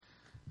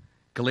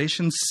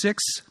Galatians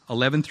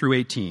 6:11 through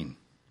 18.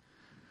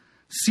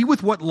 See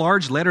with what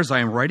large letters I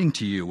am writing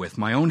to you with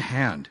my own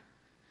hand.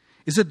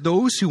 Is it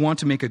those who want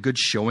to make a good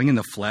showing in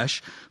the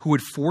flesh who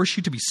would force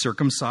you to be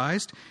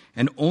circumcised,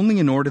 and only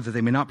in order that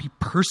they may not be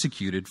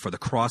persecuted for the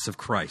cross of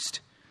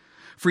Christ?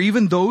 For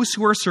even those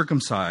who are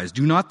circumcised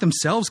do not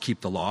themselves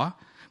keep the law,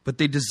 but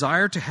they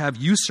desire to have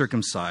you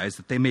circumcised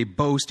that they may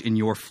boast in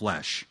your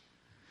flesh.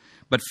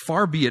 But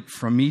far be it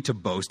from me to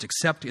boast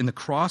except in the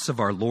cross of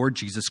our Lord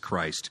Jesus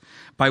Christ,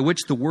 by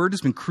which the word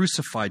has been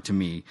crucified to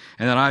me,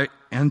 and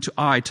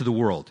I to the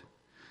world.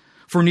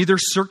 For neither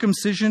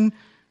circumcision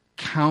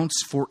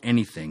counts for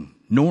anything,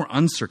 nor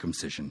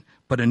uncircumcision,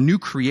 but a new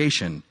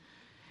creation.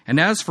 And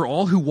as for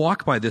all who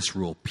walk by this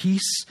rule,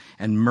 peace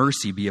and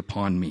mercy be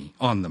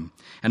on them,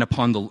 and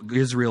upon the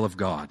Israel of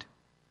God.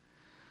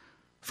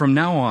 From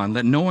now on,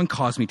 let no one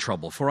cause me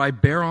trouble, for I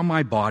bear on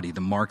my body the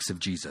marks of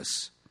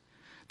Jesus.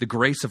 The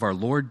grace of our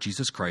Lord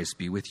Jesus Christ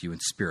be with you in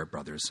spirit,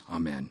 brothers.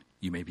 Amen.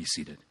 You may be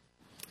seated.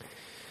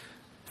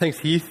 Thanks,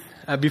 Heath.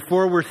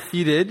 Before we're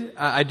seated,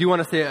 I do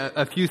want to say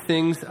a few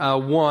things.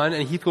 One,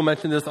 and Heath will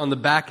mention this on the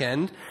back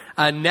end.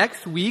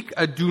 Next week,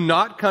 do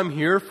not come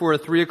here for a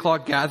 3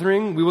 o'clock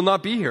gathering. We will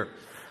not be here.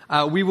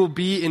 We will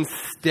be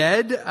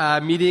instead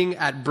meeting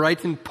at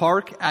Brighton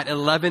Park at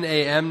 11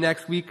 a.m.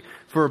 next week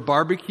for a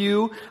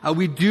barbecue.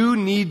 We do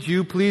need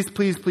you, please to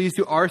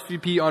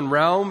RSVP on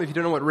Realm. If you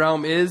don't know what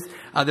Realm is,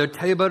 they'll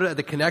tell you about it at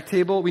the Connect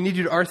table. We need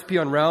you to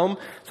RSVP on Realm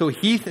so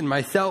Heath and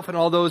myself and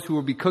all those who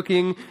will be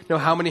cooking know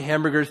how many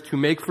hamburgers to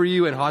make for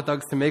you and hot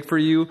dogs to make for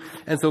you.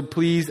 And so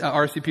please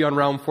RSVP on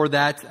Realm for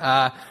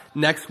that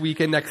next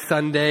weekend, next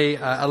Sunday,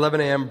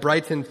 11 a.m.,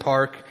 Brighton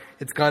Park.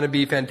 It's going to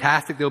be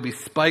fantastic. There'll be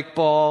spike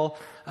ball.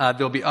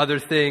 There'll be other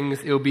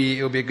things. It'll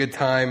be a good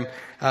time.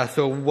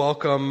 So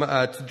welcome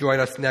to join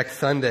us next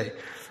Sunday.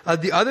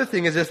 The other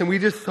thing is this, and we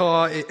just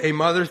saw a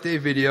Mother's Day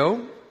video,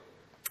 and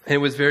it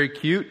was very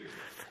cute,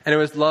 and it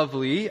was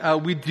lovely.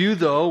 We do,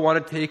 though,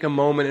 want to take a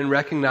moment and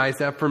recognize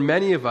that for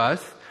many of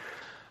us,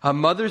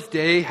 Mother's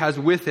Day has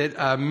with it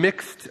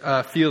mixed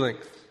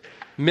feelings,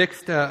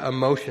 mixed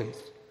emotions.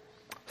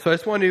 So I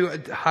just want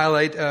to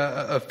highlight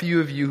a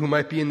few of you who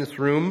might be in this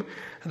room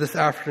this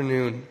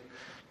afternoon.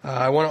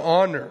 I want to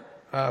honor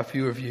a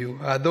few of you.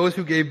 Those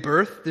who gave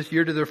birth this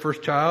year to their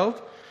first child,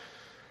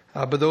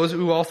 but those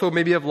who also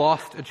maybe have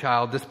lost a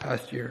child this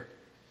past year.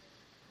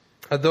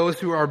 Those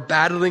who are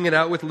battling it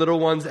out with little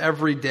ones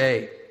every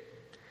day.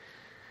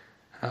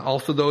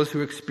 Also those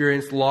who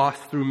experienced loss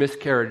through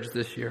miscarriage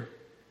this year.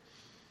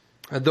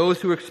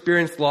 Those who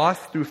experienced loss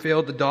through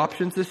failed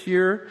adoptions this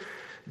year.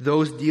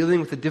 Those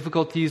dealing with the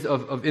difficulties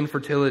of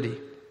infertility.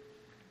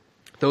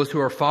 Those who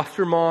are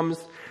foster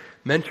moms,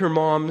 mentor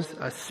moms,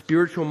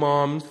 spiritual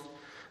moms,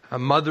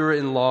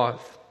 mother-in-laws.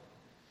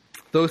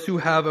 Those who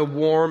have a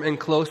warm and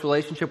close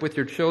relationship with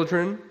your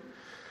children.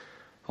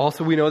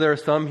 Also, we know there are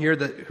some here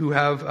who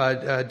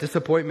have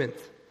disappointment,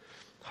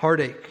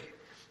 heartache,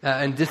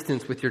 and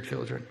distance with your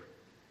children.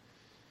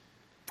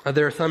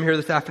 There are some here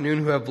this afternoon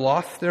who have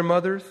lost their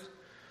mothers.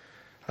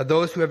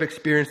 Those who have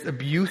experienced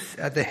abuse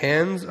at the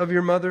hands of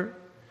your mother.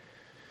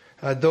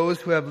 Those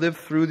who have lived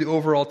through the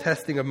overall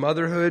testing of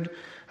motherhood.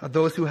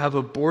 Those who have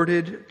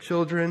aborted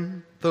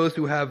children. Those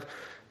who have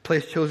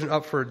placed children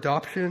up for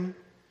adoption.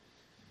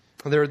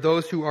 There are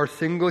those who are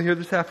single here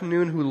this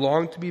afternoon who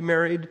long to be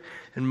married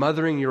and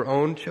mothering your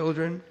own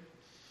children.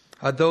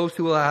 Those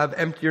who will have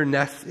emptier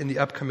nests in the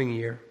upcoming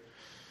year.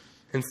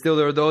 And still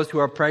there are those who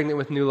are pregnant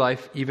with new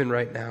life even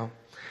right now.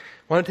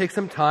 I want to take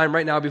some time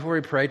right now before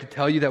we pray to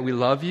tell you that we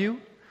love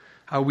you,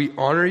 we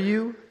honor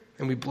you,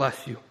 and we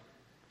bless you.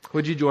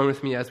 Would you join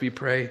with me as we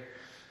pray?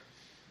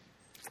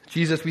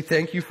 Jesus, we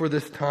thank you for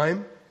this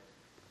time.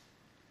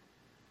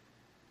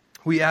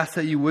 We ask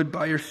that you would,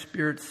 by your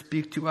Spirit,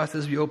 speak to us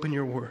as we open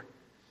your word.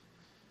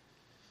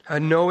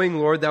 Knowing,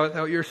 Lord, that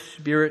without your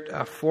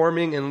Spirit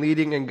forming and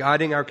leading and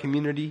guiding our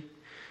community,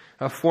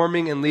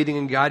 forming and leading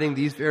and guiding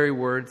these very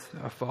words,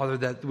 Father,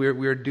 that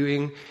we're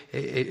doing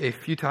a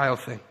futile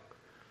thing.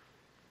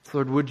 So,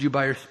 Lord, would you,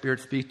 by your Spirit,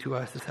 speak to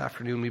us this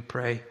afternoon, we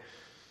pray.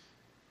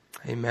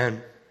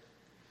 Amen.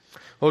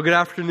 Well, good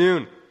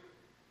afternoon.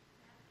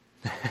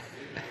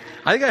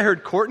 I think I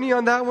heard Courtney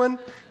on that one.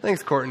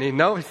 Thanks, Courtney.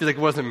 No, she's like,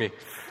 it wasn't me.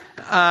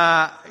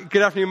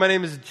 Good afternoon. My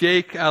name is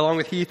Jake. Along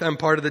with Heath, I'm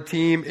part of the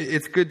team.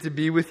 It's good to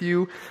be with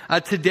you.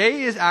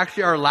 Today is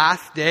actually our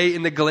last day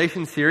in the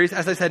Galatians series.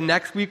 As I said,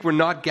 next week we're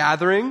not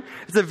gathering.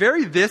 It's a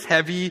very this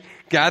heavy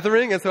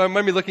gathering, and so I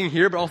might be looking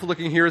here, but also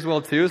looking here as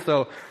well too.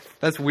 So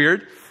that's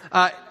weird.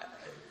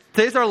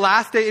 Today's our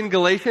last day in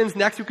Galatians.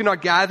 Next week we're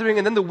not gathering,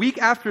 and then the week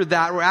after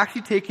that we're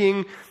actually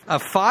taking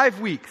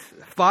 5 weeks.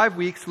 5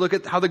 weeks to look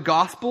at how the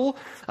gospel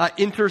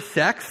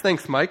intersects.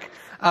 Thanks, Mike.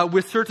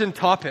 With certain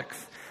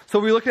topics. So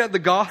we're looking at the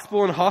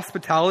gospel and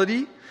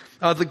hospitality,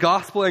 the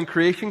gospel and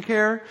creation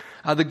care,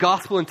 the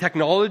gospel and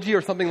technology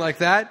or something like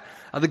that,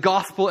 the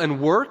gospel and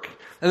work,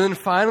 and then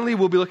finally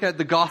we'll be looking at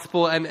the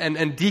gospel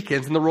and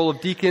deacons and the role of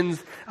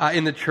deacons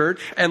in the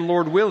church, and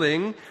Lord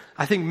willing,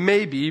 I think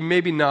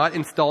maybe not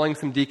installing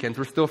some deacons.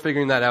 We're still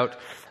figuring that out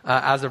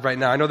as of right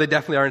now. I know they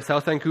definitely are in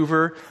South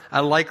Vancouver,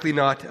 likely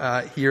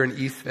not here in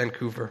East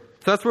Vancouver.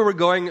 So that's where we're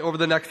going over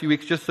the next few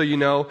weeks, just so you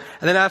know.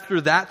 And then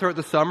after that, throughout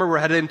the summer, we're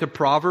headed into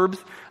Proverbs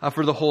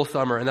for the whole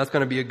summer, and that's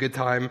going to be a good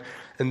time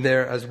in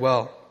there as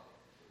well.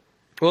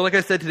 Well, like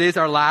I said, today's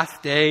our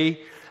last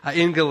day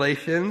in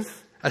Galatians,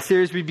 a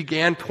series we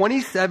began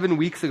 27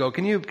 weeks ago.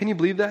 Can you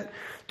believe that?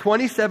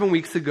 27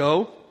 weeks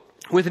ago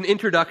with an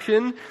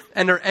introduction,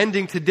 and are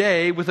ending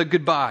today with a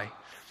goodbye,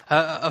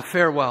 a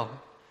farewell.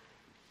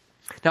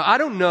 Now, I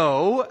don't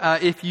know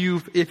if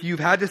you've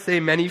had to say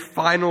many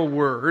final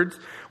words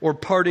or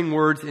parting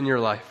words in your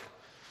life.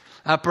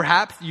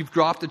 Perhaps you've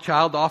dropped a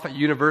child off at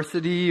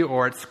university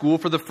or at school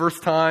for the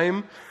first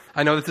time.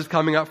 I know this is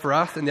coming up for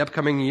us in the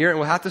upcoming year, and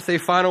we'll have to say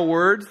final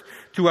words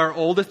to our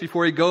oldest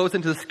before he goes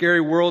into the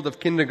scary world of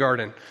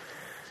kindergarten.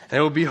 And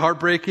it will be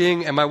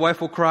heartbreaking, and my wife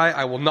will cry.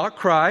 I will not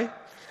cry.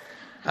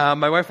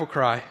 My wife will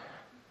cry.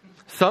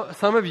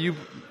 Some of you,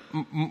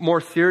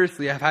 more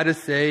seriously, have had to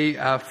say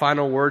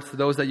final words to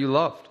those that you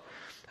loved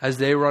as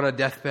they were on a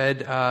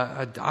deathbed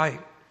dying.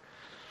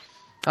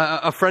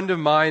 A friend of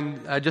mine,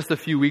 just a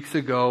few weeks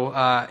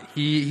ago,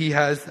 he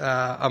has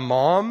a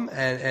mom,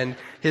 and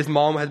his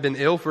mom had been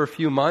ill for a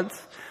few months.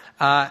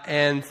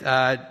 And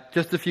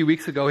just a few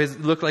weeks ago,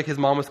 it looked like his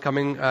mom was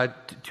coming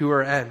to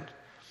her end.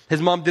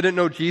 His mom didn't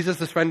know Jesus.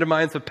 This friend of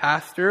mine is a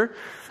pastor.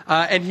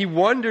 And he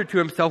wondered to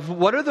himself,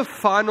 what are the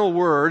final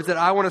words that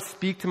I want to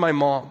speak to my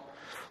mom?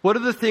 What are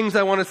the things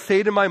I want to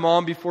say to my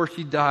mom before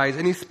she dies?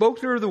 And he spoke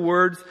to her the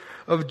words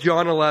of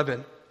John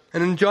 11.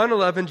 And in John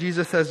 11,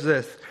 Jesus says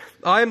this,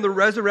 I am the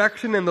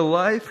resurrection and the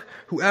life.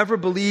 Whoever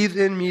believes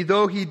in me,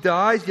 though he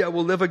dies, yet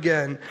will live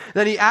again.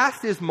 Then he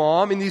asked his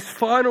mom in these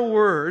final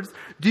words,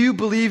 do you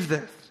believe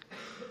this?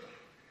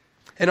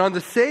 And on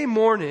the same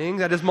morning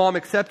that his mom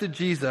accepted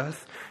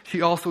Jesus,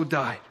 she also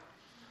died.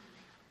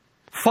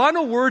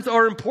 Final words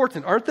are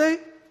important, aren't they?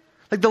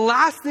 Like the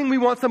last thing we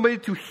want somebody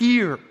to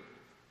hear,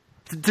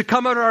 to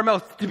come out of our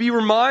mouth, to be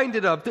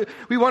reminded of.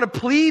 We want to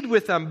plead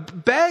with them,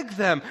 beg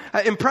them,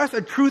 impress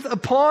a truth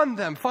upon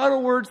them.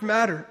 Final words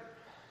matter.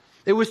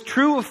 It was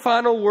true of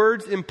final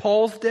words in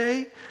Paul's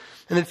day,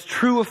 and it's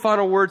true of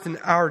final words in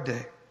our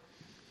day.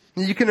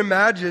 And you can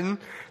imagine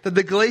that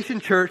the Galatian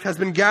church has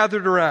been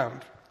gathered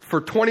around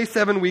for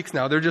 27 weeks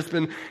now. They've just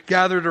been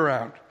gathered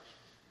around.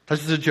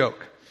 That's just a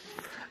joke.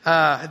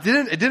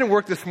 It didn't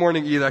work this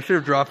morning either. I should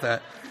have dropped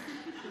that.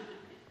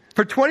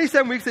 For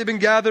 27 weeks they've been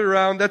gathered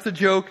around. That's a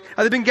joke.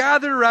 They've been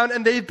gathered around,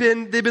 and they've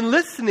been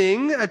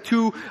listening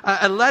to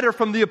a letter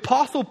from the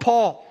Apostle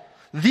Paul.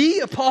 The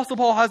Apostle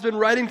Paul has been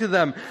writing to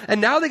them.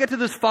 And now they get to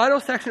this final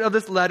section of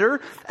this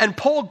letter, and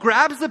Paul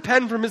grabs the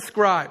pen from his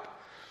scribe.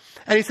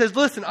 And he says,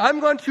 listen, I'm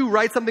going to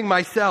write something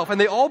myself. And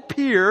they all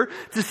peer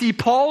to see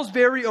Paul's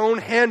very own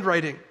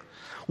handwriting.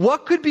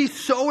 What could be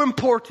so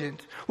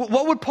important?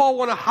 What would Paul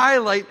want to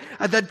highlight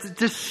that's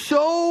just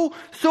so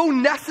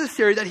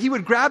necessary that he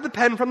would grab the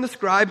pen from the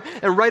scribe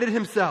and write it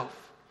himself?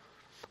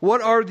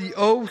 What are the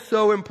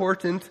so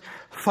important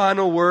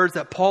final words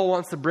that Paul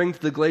wants to bring to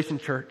the Galatian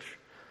church?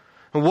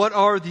 And what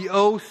are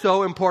the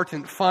so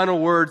important final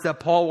words that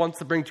Paul wants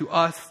to bring to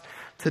us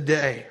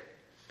today?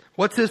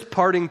 What's his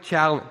parting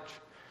challenge?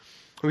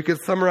 We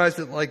could summarize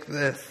it like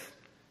this.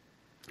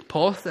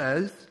 Paul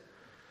says,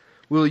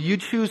 will you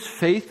choose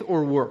faith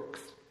or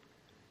works?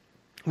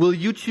 Will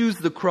you choose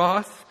the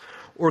cross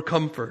or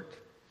comfort?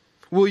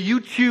 Will you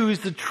choose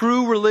the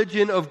true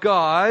religion of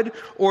God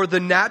or the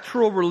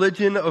natural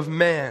religion of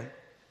man?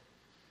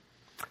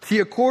 See,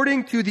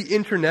 according to the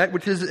internet,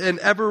 which is an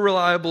ever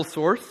reliable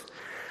source,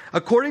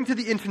 according to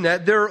the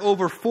internet, there are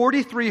over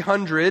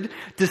 4,300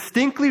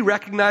 distinctly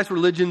recognized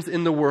religions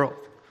in the world.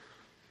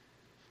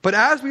 But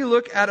as we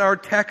look at our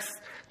text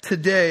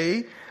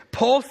today,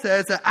 Paul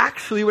says that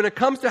actually when it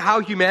comes to how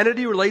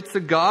humanity relates to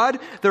God,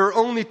 there are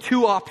only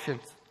two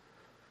options.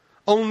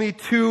 Only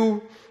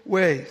two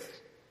ways.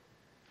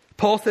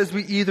 Paul says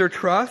we either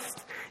trust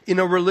in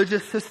a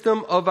religious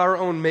system of our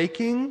own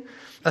making,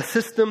 a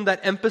system that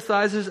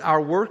emphasizes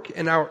our work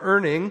and our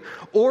earning,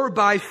 or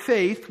by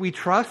faith we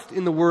trust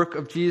in the work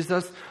of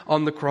Jesus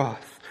on the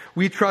cross.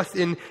 We trust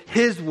in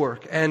his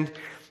work and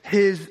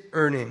his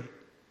earning.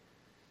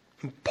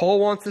 Paul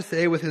wants to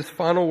say with his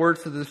final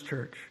words to this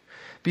church,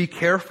 be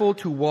careful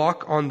to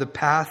walk on the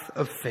path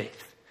of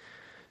faith.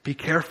 Be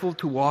careful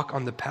to walk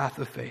on the path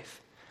of faith.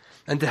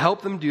 And to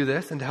help them do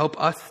this, and to help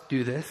us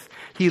do this,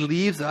 he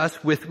leaves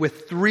us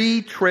with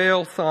three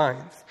trail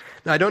signs.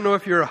 Now, I don't know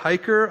if you're a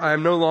hiker. I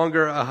am no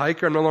longer a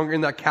hiker. I'm no longer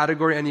in that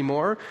category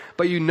anymore.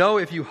 But you know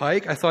if you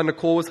hike. I saw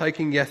Nicole was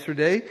hiking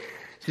yesterday.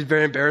 She's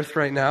very embarrassed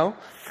right now.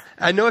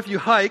 I know if you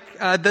hike,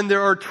 then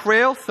there are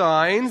trail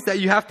signs that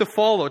you have to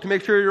follow to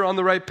make sure you're on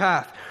the right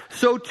path.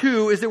 So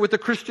too is it with the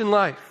Christian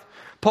life.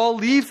 Paul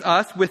leaves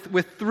us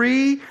with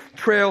three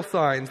trail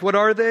signs. What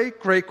are they?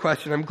 Great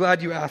question. I'm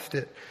glad you asked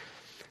it.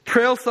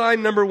 Trail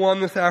sign number one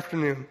this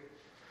afternoon.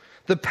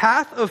 The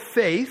path of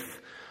faith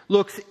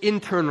looks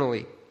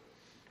internally.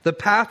 The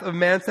path of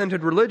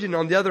man-centered religion,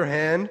 on the other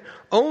hand,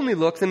 only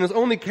looks and is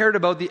only cared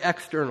about the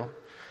external.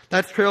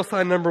 That's trail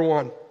sign number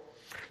one.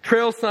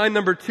 Trail sign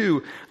number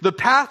 2, the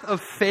path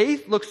of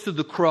faith looks to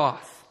the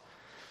cross.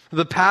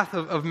 The path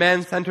of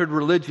man-centered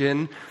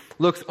religion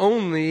looks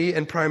only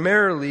and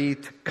primarily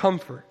to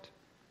comfort.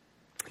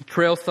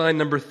 Trail sign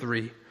number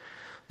 3,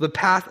 the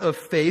path of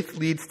faith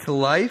leads to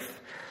life.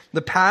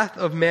 The path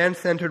of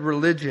man-centered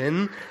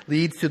religion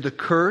leads to the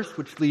curse,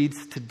 which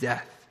leads to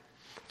death.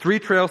 3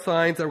 trail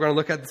signs that we're going to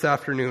look at this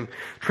afternoon.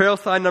 Trail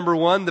sign number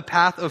 1, the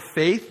path of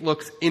faith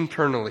looks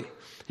internally.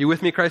 You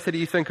with me, Christ City,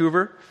 East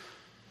Vancouver?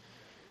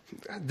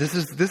 This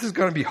is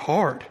going to be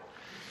hard.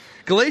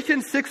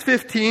 Galatians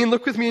 6:15,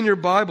 look with me in your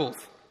Bibles.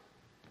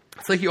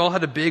 It's like you all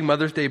had a big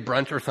Mother's Day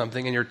brunch or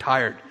something and you're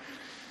tired.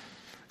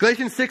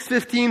 Galatians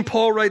 6:15,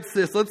 Paul writes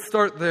this. Let's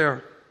start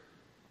there.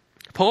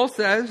 Paul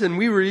says, and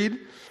we read,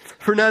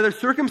 "For neither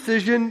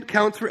circumcision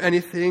counts for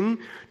anything,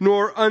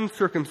 nor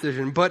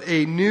uncircumcision, but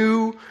a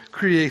new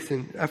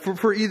creation."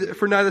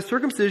 For neither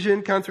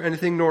circumcision counts for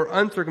anything, nor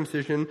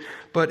uncircumcision,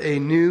 but a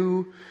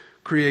new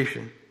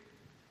creation.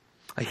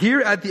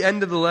 Here at the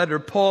end of the letter,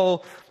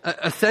 Paul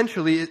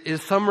essentially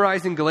is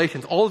summarizing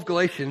Galatians, all of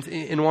Galatians,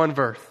 in one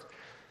verse.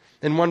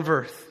 In one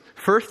verse.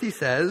 First he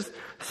says,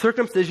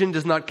 circumcision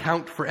does not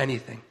count for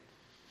anything.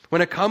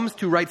 When it comes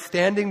to right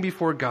standing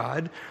before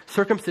God,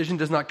 circumcision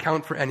does not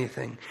count for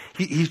anything.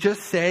 He's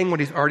just saying what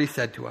he's already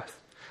said to us.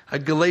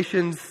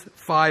 Galatians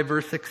 5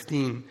 verse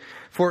 16.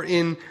 "For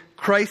in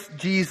Christ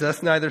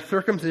Jesus, neither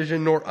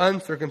circumcision nor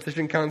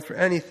uncircumcision counts for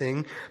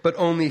anything, but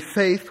only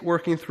faith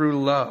working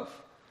through love."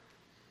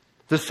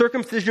 The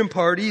circumcision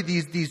party,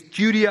 these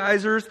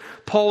Judaizers,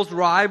 Paul's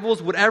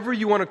rivals, whatever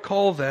you want to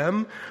call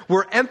them,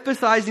 were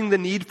emphasizing the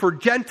need for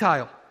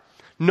Gentile,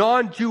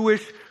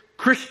 non-Jewish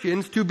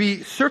Christians to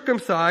be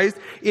circumcised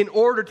in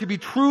order to be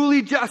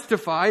truly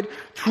justified,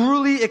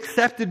 truly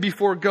accepted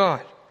before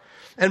God.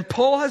 And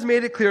Paul has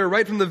made it clear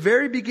right from the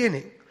very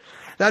beginning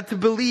that to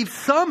believe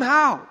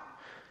somehow,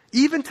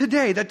 even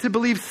today, that to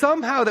believe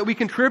somehow that we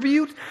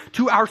contribute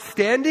to our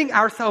standing,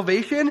 our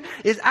salvation,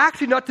 is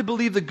actually not to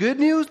believe the good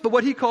news, but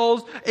what he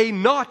calls a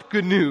not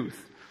good news,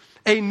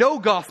 a no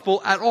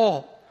gospel at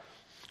all.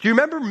 Do you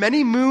remember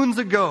many moons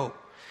ago,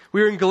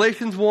 we were in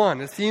Galatians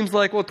 1. It seems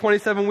like,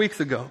 27 weeks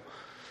ago.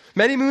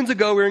 Many moons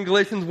ago, we were in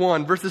Galatians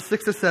 1, verses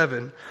 6 to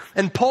 7.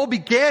 And Paul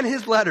began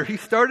his letter. He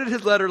started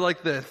his letter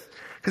like this,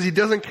 because he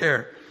doesn't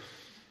care.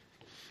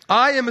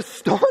 "I am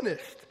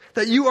astonished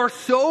that you are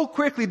so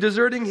quickly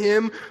deserting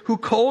him who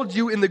called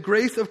you in the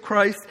grace of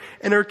Christ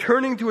and are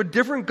turning to a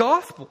different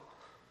gospel.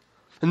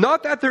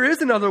 Not that there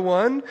is another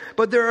one,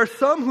 but there are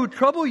some who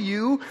trouble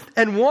you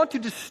and want to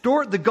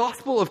distort the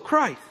gospel of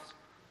Christ."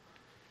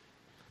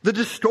 The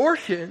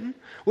distortion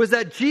was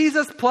that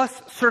Jesus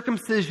plus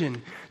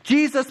circumcision,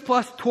 Jesus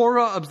plus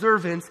Torah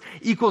observance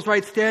equals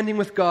right standing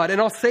with God. And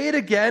I'll say it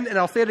again, and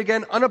I'll say it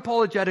again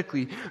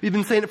unapologetically. We've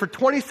been saying it for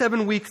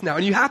 27 weeks now,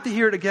 and you have to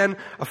hear it again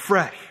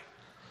afresh.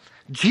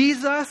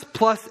 Jesus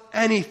plus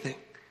anything,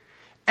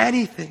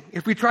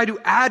 if we try to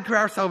add to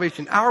our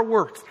salvation, our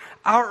works,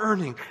 our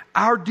earning,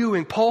 our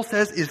doing, Paul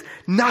says is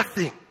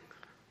nothing.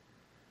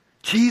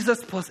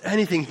 Jesus plus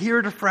anything, hear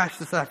it afresh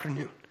this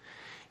afternoon,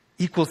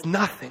 equals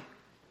nothing.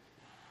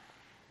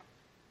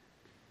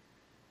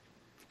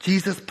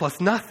 Jesus plus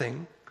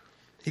nothing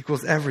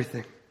equals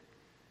everything.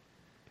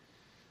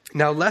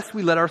 Now, lest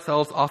we let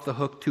ourselves off the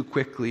hook too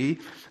quickly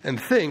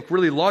and think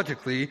really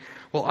logically,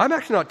 well, I'm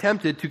actually not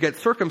tempted to get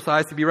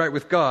circumcised to be right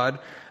with God,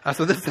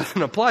 so this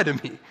doesn't apply to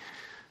me.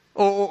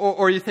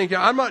 Or you think,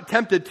 I'm not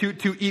tempted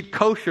to eat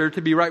kosher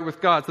to be right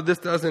with God, so this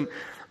doesn't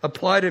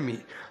apply to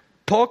me.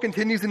 Paul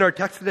continues in our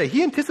text today.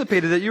 He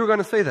anticipated that you were going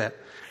to say that.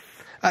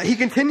 He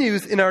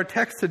continues in our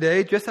text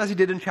today, just as he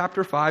did in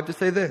chapter 5, to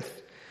say this.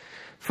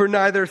 "For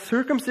neither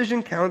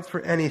circumcision counts for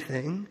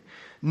anything,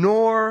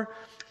 nor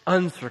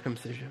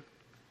uncircumcision."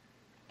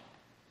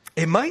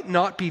 It might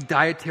not be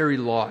dietary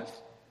laws.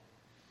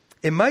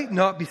 It might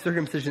not be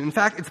circumcision. In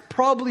fact, it's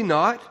probably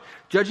not,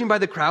 judging by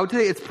the crowd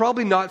today, it's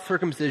probably not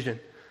circumcision.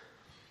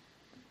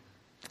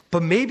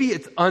 But maybe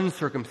it's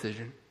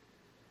uncircumcision.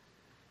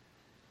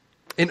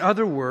 In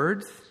other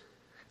words,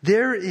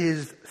 there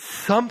is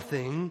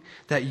something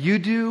that you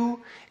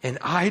do and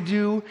I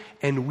do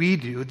and we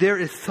do. There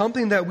is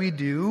something that we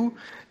do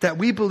that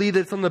we believe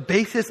that it's on the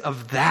basis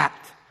of that.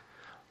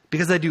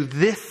 Because I do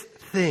this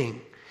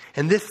thing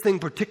and this thing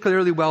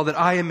particularly well that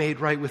I am made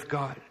right with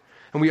God.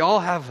 And we all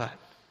have that.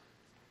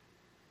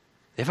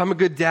 If I'm a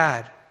good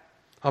dad,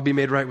 I'll be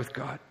made right with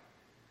God.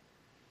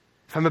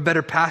 If I'm a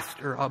better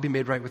pastor, I'll be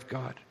made right with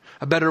God.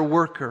 A better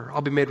worker,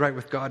 I'll be made right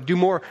with God. Do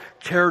more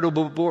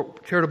charitable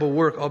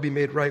work, I'll be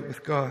made right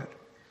with God.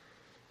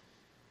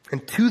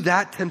 And to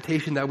that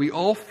temptation that we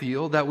all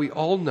feel, that we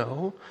all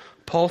know,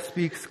 Paul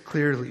speaks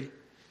clearly.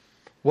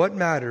 What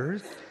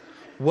matters,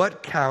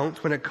 what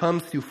counts when it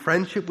comes to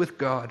friendship with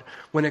God,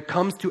 when it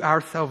comes to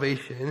our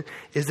salvation,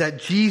 is that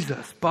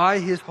Jesus, by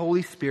his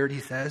Holy Spirit,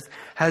 he says,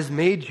 has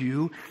made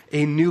you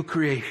a new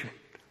creation.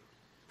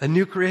 A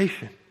new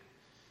creation.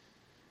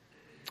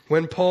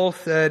 When Paul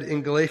said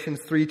in Galatians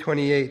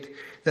 3:28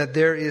 that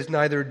there is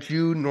neither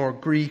Jew nor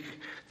Greek,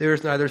 there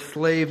is neither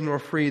slave nor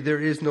free,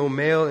 there is no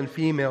male and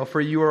female, for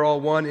you are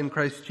all one in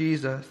Christ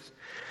Jesus.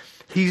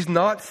 He's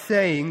not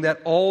saying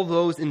that all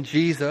those in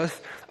Jesus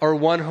are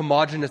one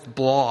homogeneous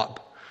blob.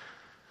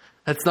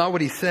 That's not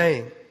what he's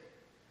saying.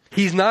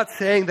 He's not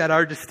saying that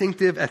our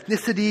distinctive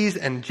ethnicities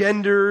and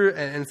gender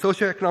and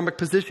socioeconomic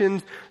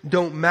positions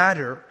don't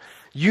matter.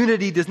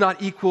 Unity does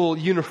not equal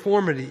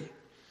uniformity.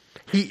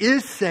 He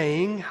is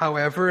saying,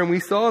 however, and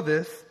we saw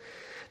this,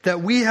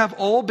 that we have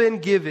all been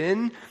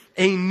given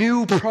a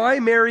new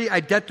primary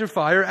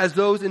identifier as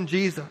those in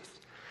Jesus.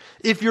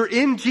 If you're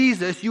in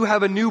Jesus, you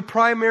have a new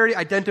primary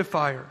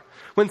identifier.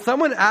 When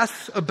someone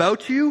asks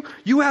about you,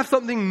 you have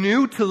something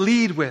new to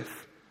lead with.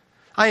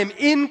 I am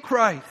in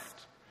Christ.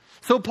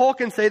 So Paul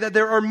can say that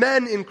there are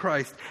men in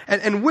Christ,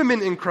 and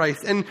women in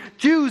Christ, and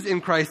Jews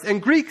in Christ,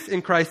 and Greeks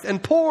in Christ,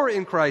 and poor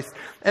in Christ,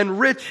 and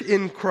rich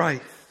in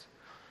Christ.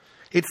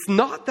 It's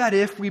not that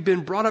if we've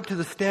been brought up to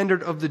the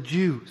standard of the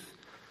Jews.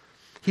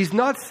 He's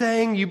not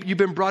saying you've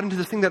been brought into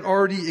this thing that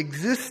already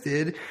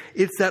existed.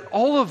 It's that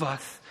all of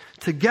us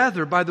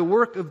together by the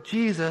work of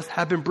Jesus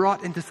have been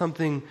brought into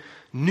something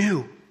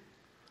new.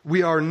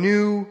 We are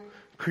new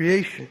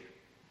creation.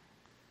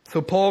 So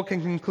Paul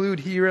can conclude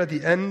here at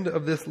the end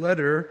of this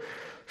letter,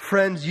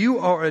 friends, you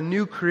are a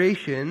new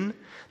creation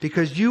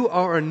because you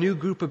are a new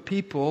group of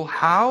people.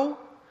 How?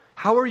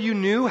 How are you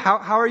new? How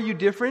are you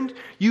different?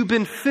 You've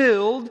been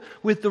filled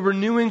with the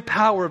renewing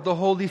power of the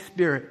Holy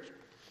Spirit.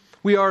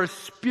 We are a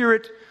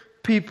spirit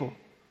people.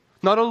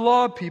 Not a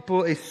law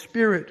people, a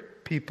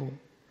spirit people.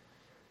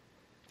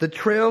 The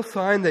trail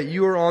sign that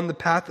you are on the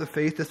path of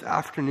faith this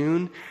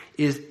afternoon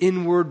is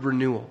inward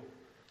renewal.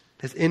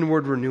 It's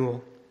inward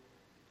renewal.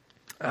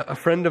 A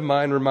friend of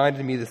mine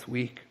reminded me this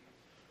week,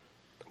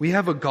 we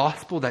have a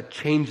gospel that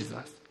changes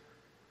us,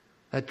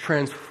 that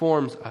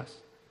transforms us.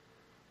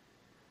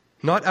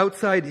 Not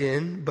outside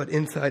in, but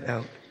inside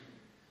out.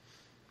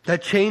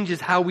 That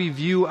changes how we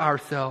view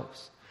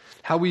ourselves,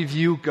 how we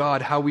view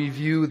God, how we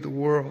view the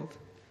world.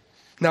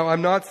 Now,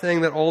 I'm not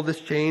saying that all this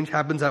change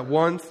happens at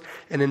once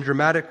and in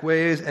dramatic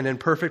ways and in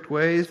perfect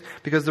ways,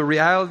 because the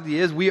reality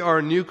is we are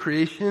a new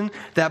creation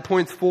that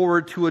points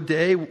forward to a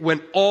day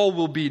when all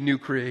will be new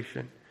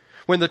creation,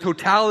 when the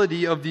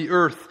totality of the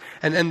earth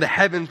and the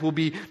heavens will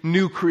be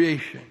new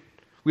creation.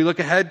 We look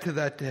ahead to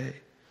that day.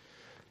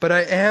 But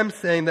I am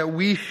saying that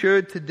we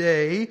should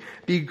today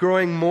be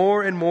growing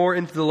more and more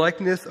into the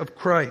likeness of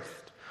Christ.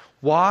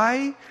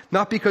 Why?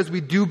 Not because we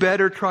do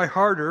better, try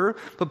harder,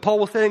 but Paul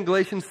will say in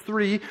Galatians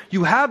 3,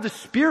 you have the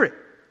Spirit.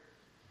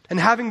 And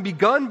having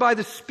begun by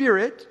the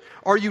Spirit,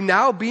 are you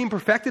now being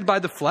perfected by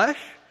the flesh?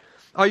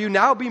 Are you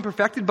now being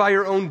perfected by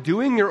your own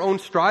doing, your own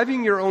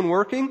striving, your own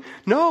working?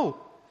 No.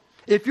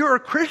 If you're a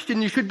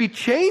Christian, you should be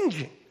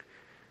changing.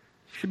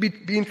 You should be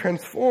being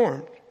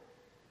transformed.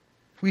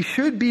 We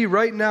should be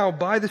right now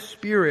by the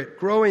Spirit,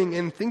 growing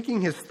in thinking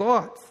His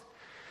thoughts,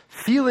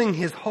 feeling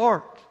His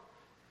heart,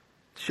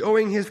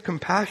 showing His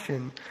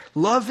compassion,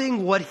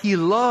 loving what He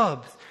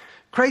loves.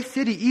 Christ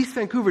City, East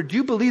Vancouver, do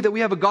you believe that we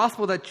have a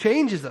gospel that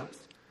changes us?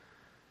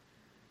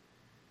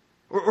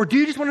 Or do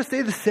you just want to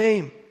stay the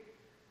same?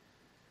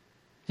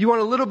 You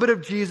want a little bit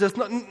of Jesus,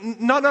 not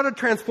a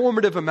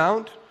transformative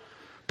amount,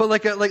 but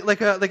like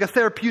a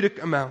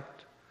therapeutic amount.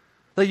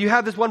 Like you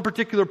have this one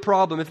particular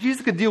problem. If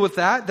Jesus could deal with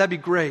that, that'd be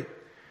great.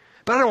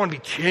 But I don't want to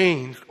be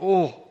changed.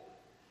 It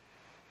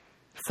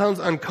sounds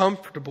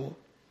uncomfortable.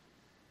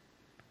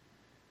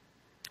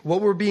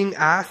 What we're being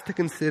asked to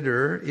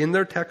consider in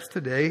their text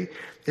today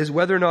is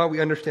whether or not we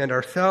understand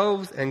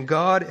ourselves and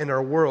God and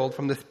our world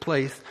from this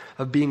place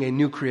of being a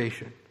new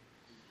creation.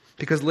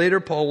 Because later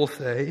Paul will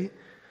say,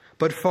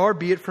 but far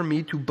be it from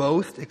me to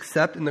boast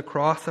except in the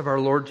cross of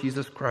our Lord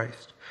Jesus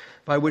Christ,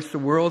 by which the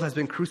world has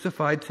been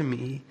crucified to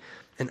me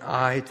and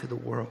I to the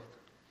world.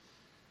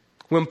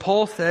 When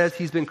Paul says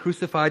he's been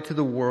crucified to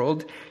the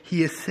world,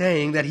 he is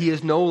saying that he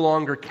is no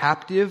longer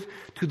captive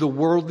to the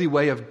worldly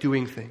way of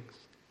doing things.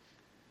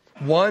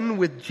 One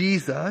with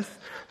Jesus,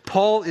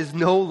 Paul is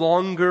no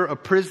longer a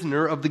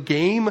prisoner of the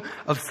game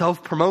of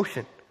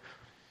self-promotion.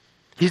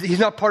 He's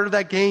not part of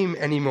that game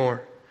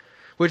anymore,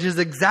 which is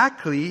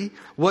exactly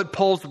what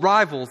Paul's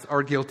rivals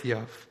are guilty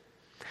of.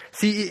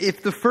 See,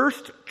 if the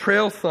first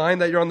trail sign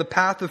that you're on the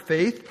path of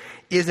faith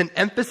is an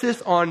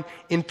emphasis on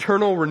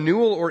internal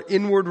renewal or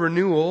inward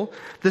renewal,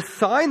 the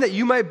sign that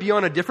you might be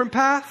on a different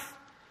path,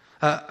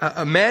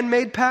 a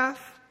man-made path,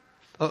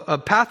 a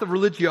path of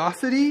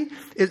religiosity,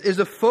 is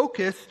a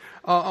focus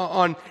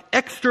on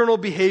external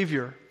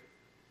behavior,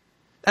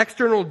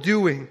 external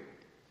doing.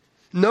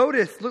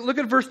 Notice, look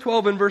at verse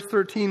 12 and verse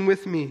 13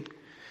 with me.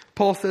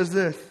 Paul says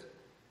this,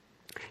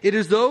 it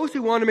is those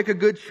who want to make a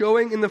good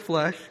showing in the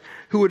flesh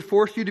who would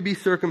force you to be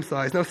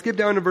circumcised. Now skip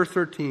down to verse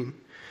 13.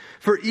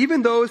 For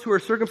even those who are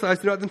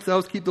circumcised do not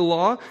themselves keep the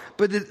law,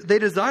 but they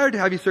desire to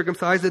have you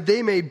circumcised that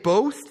they may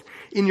boast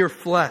in your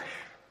flesh.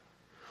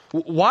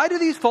 Why do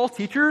these false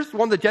teachers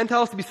want the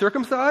Gentiles to be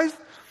circumcised?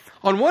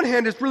 On one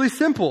hand, it's really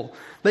simple.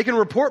 They can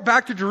report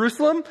back to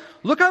Jerusalem,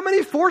 look how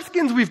many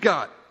foreskins we've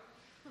got.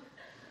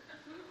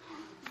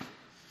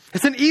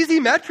 It's an easy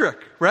metric,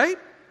 right?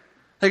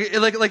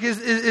 Like is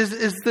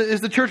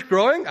the church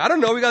growing? I don't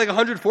know. We got like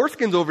 100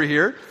 foreskins over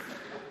here.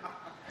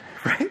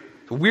 Right?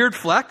 Weird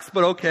flex,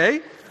 but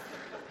okay.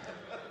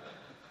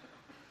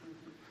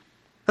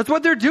 That's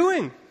what they're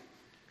doing.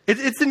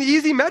 It's an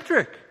easy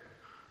metric.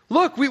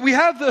 Look, we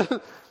have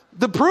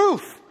the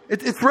proof.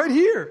 It's right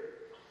here.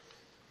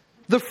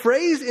 The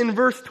phrase in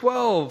verse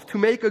 12, to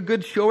make a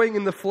good showing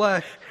in the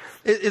flesh,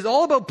 is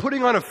all about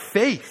putting on a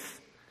face,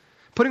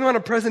 putting on a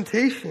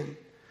presentation,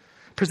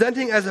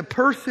 presenting as a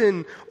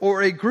person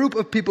or a group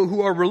of people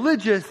who are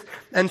religious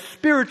and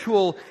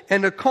spiritual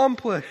and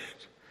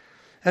accomplished.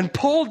 And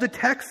Paul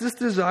detects this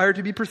desire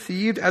to be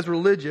perceived as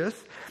religious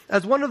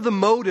as one of the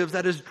motives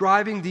that is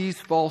driving these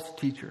false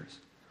teachers.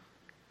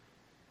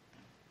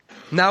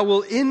 Now,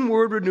 will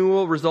inward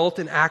renewal result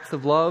in acts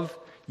of love?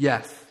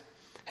 Yes.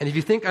 And if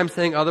you think I'm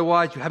saying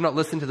otherwise, you have not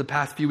listened to the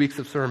past few weeks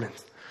of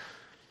sermons.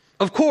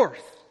 Of course.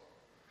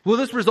 Will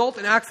this result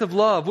in acts of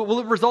love? Will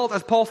it result,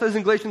 as Paul says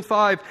in Galatians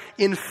 5,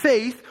 in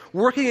faith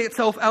working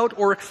itself out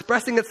or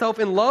expressing itself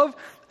in love?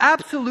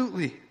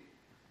 Absolutely.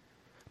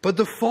 But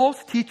the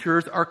false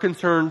teachers are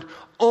concerned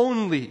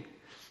only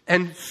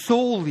and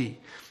solely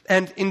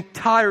and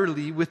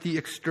entirely with the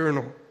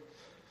external.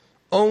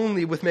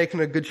 Only with making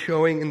a good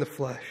showing in the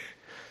flesh.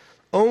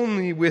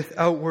 Only with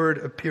outward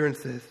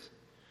appearances.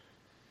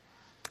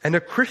 And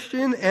a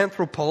Christian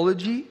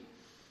anthropology,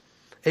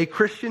 a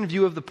Christian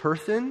view of the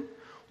person,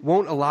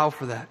 won't allow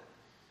for that.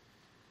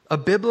 A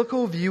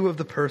biblical view of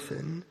the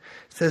person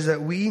says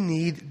that we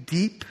need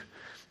deep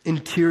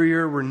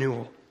interior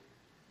renewal.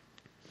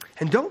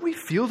 And don't we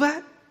feel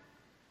that?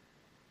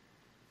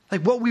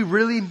 Like what we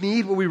really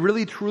need, what we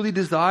really truly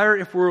desire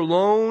if we're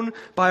alone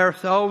by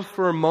ourselves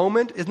for a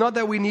moment is not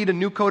that we need a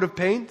new coat of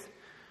paint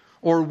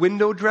or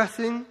window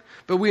dressing,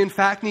 but we in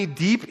fact need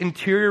deep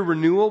interior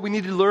renewal. We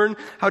need to learn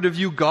how to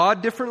view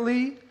God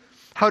differently,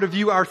 how to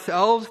view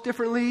ourselves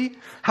differently,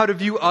 how to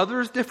view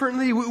others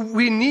differently.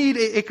 We need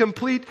a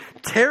complete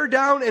tear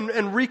down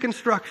and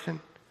reconstruction.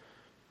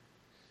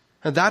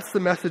 And that's the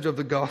message of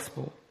the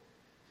gospel.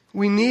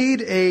 We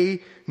need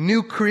a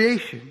new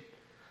creation.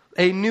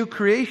 A new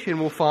creation,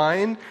 we'll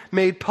find,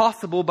 made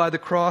possible by the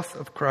cross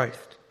of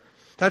Christ.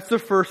 That's the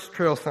first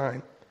trail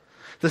sign.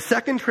 The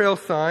second trail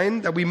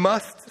sign that we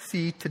must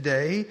see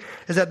today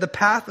is that the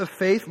path of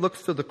faith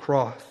looks to the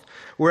cross,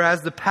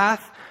 whereas the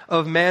path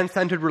of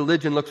man-centered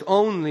religion looks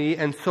only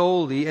and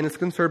solely and is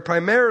concerned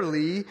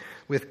primarily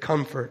with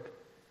comfort.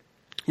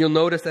 You'll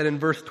notice that in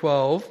verse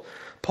 12,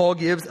 Paul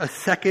gives a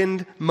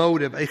second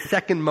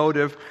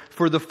motive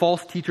for the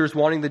false teachers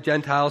wanting the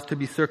Gentiles to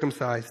be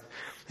circumcised.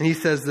 And he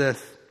says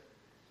this,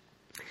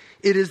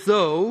 "It is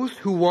those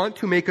who want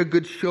to make a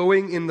good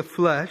showing in the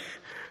flesh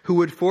who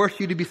would force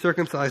you to be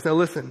circumcised." Now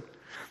listen,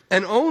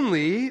 and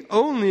only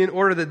in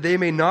order that they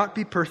may not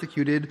be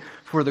persecuted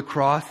for the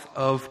cross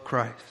of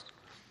Christ.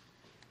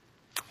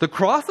 The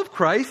cross of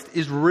Christ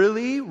is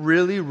really,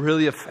 really,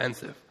 really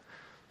offensive.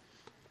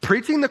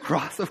 Preaching the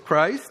cross of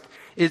Christ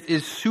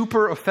is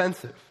super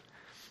offensive.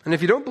 And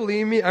if you don't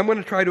believe me, I'm going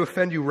to try to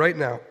offend you right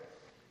now.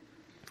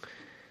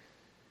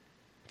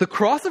 The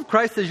cross of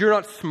Christ says you're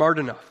not smart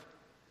enough.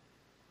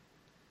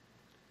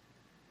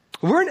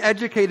 We're an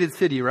educated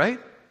city, right?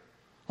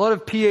 A lot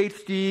of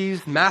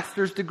PhDs,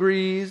 master's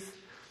degrees.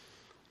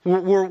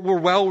 We're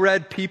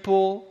well-read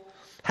people,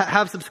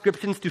 have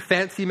subscriptions to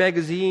fancy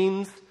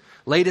magazines,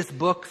 latest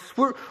books.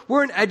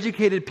 We're an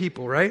educated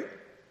people, right?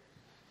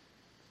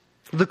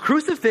 The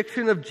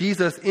crucifixion of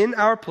Jesus in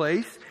our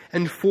place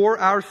and for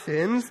our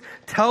sins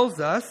tells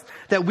us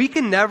that we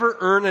can never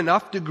earn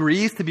enough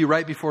degrees to be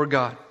right before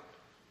God.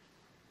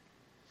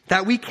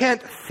 That we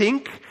can't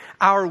think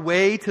our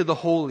way to the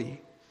holy.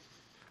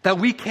 That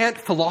we can't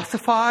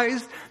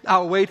philosophize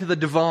our way to the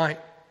divine.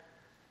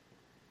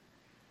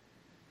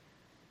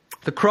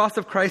 The cross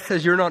of Christ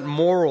says you're not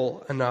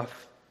moral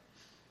enough.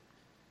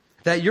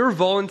 That you're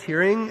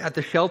volunteering at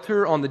the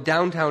shelter on the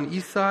downtown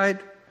east side,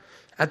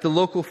 at the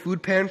local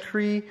food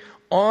pantry,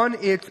 on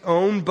its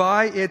own,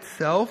 by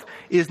itself,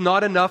 is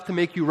not enough to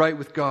make you right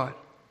with God.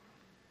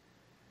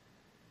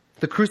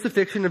 The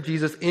crucifixion of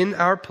Jesus in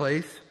our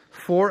place,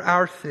 for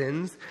our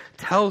sins,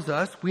 tells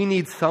us we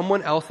need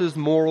someone else's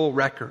moral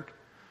record.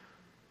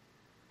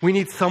 We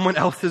need someone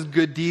else's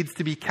good deeds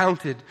to be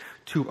counted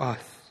to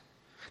us.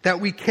 That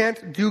we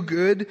can't do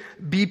good,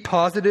 be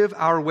positive,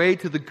 our way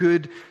to the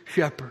good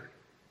shepherd.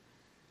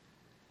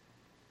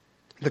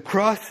 The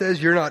cross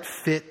says you're not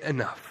fit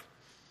enough.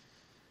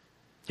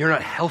 You're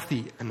not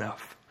healthy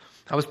enough.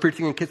 I was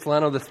preaching in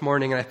Kitsilano this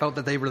morning and I felt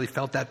that they really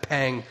felt that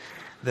pang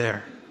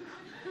there.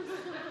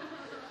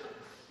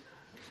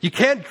 You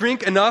can't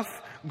drink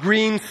enough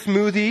green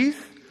smoothies.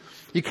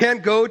 You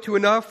can't go to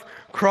enough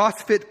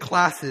CrossFit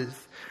classes.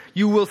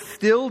 You will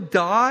still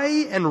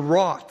die and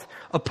rot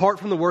apart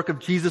from the work of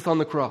Jesus on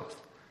the cross.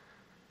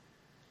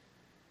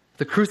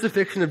 The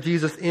crucifixion of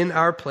Jesus in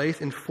our place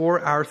and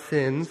for our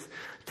sins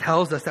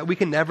tells us that we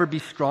can never be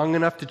strong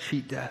enough to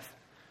cheat death.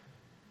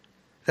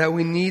 That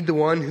we need the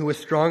one who is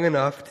strong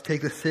enough to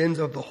take the sins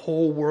of the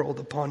whole world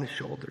upon his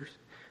shoulders.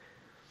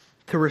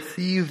 to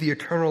receive the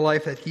eternal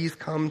life that he's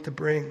come to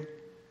bring.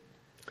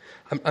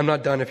 I'm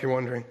not done if you're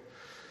wondering.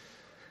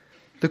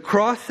 The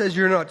cross says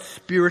you're not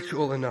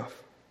spiritual enough.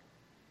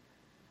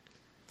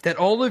 That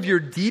all of your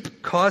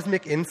deep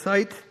cosmic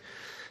insight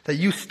that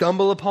you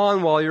stumble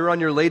upon while you're on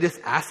your latest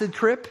acid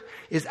trip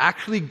is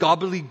actually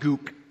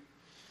gobbledygook,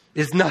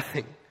 is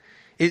nothing.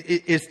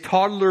 It is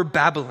toddler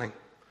babbling.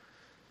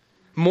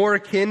 More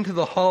akin to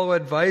the hollow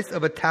advice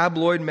of a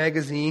tabloid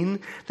magazine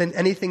than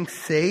anything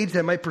sage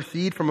that might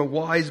proceed from a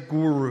wise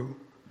guru.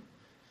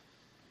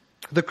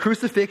 The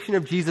crucifixion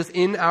of Jesus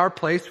in our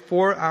place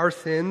for our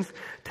sins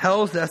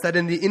tells us that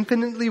in the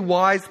infinitely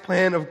wise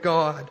plan of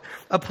God,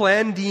 a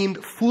plan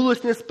deemed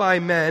foolishness by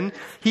men,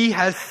 he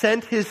has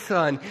sent his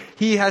Son.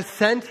 He has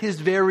sent his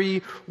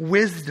very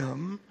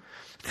wisdom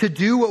to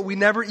do what we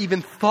never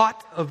even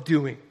thought of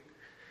doing.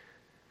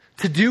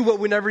 To do what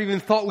we never even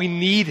thought we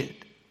needed.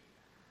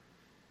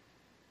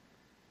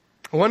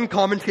 One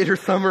commentator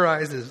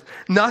summarizes,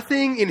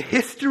 nothing in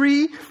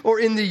history or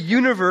in the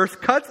universe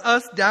cuts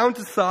us down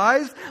to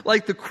size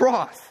like the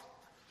cross.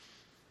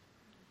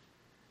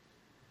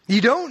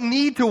 You don't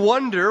need to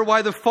wonder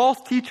why the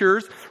false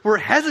teachers were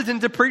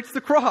hesitant to preach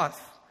the cross.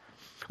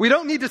 We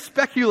don't need to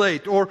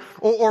speculate or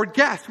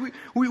guess.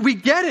 We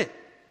get it.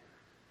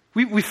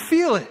 We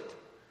feel it.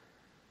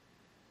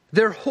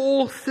 Their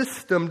whole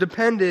system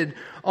depended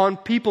on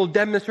people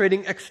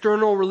demonstrating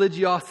external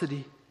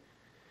religiosity.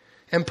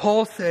 And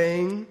Paul's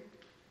saying,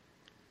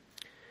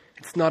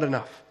 it's not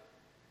enough.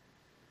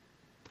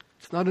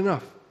 It's not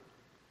enough.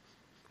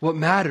 What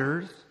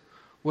matters,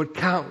 what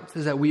counts,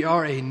 is that we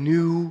are a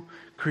new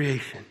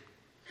creation.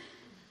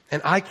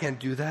 And I can't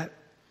do that.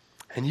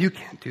 And you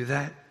can't do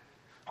that.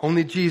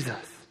 Only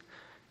Jesus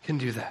can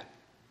do that.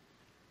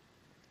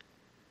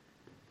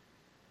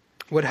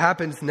 What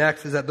happens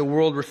next is that the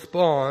world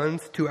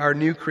responds to our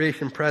new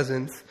creation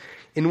presence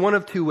in one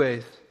of two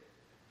ways.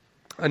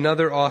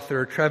 Another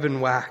author, Trevin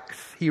Wax,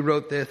 he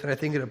wrote this, and I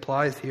think it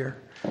applies here.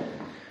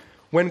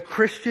 When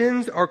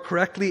Christians are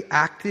correctly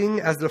acting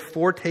as the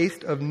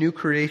foretaste of new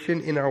creation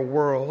in our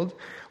world,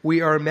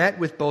 we are met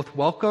with both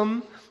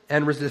welcome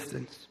and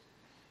resistance.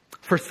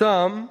 For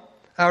some,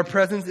 our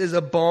presence is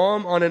a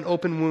balm on an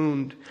open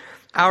wound.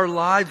 Our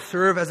lives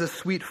serve as a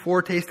sweet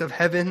foretaste of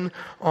heaven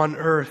on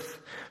earth.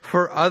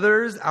 For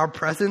others, our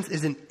presence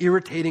is an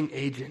irritating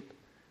agent.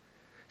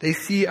 They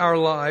see our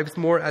lives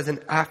more as an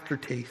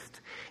aftertaste,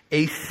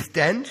 a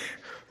stench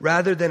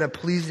rather than a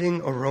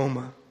pleasing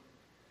aroma.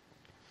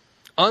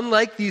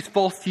 Unlike these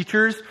false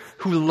teachers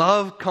who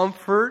love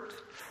comfort,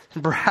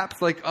 and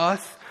perhaps like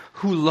us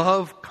who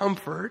love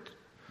comfort,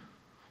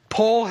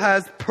 Paul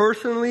has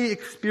personally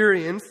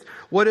experienced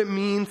what it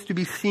means to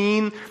be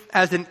seen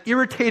as an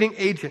irritating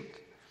agent,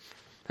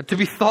 to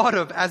be thought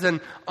of as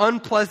an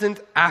unpleasant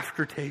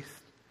aftertaste.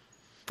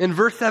 In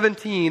verse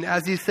 17,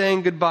 as he's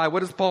saying goodbye,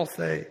 what does Paul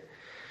say?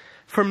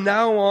 From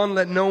now on,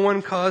 let no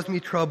one cause me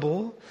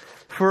trouble,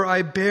 for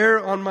I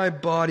bear on my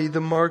body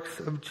the marks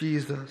of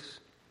Jesus.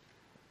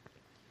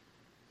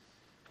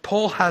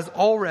 Paul has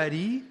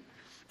already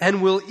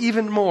and will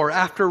even more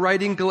after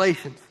writing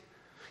Galatians.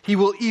 He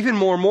will even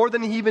more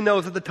than he even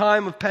knows at the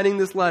time of penning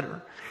this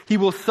letter. He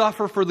will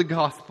suffer for the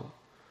gospel.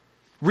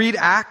 Read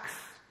Acts.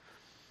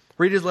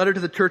 Read his letter to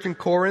the church in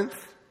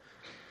Corinth.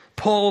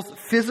 Paul's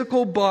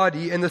physical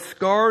body and the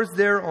scars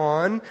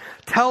thereon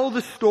tell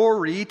the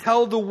story,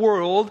 tell the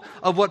world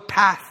of what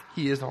path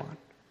he is on.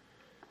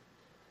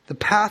 The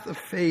path of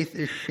faith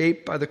is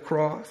shaped by the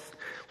cross,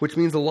 which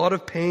means a lot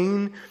of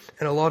pain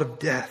and a lot of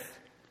death.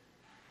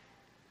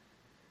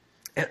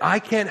 And I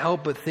can't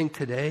help but think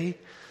today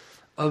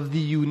of the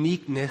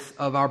uniqueness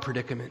of our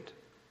predicament.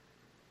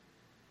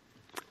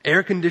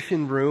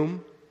 Air-conditioned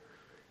room,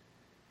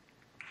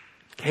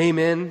 came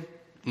in,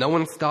 no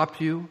one stopped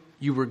you,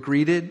 you were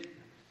greeted.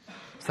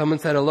 Someone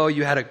said hello,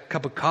 you had a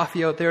cup of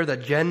coffee out there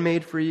that Jen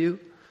made for you.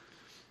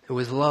 It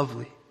was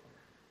lovely.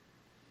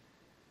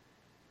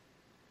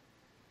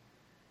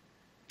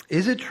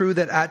 Is it true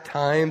that at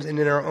times and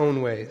in our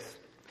own ways,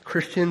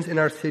 Christians in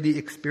our city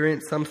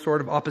experience some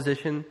sort of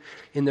opposition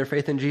in their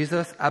faith in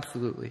Jesus?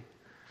 Absolutely.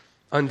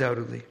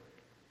 Undoubtedly.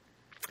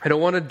 I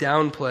don't want to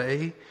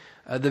downplay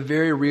the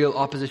very real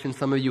opposition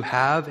some of you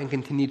have and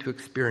continue to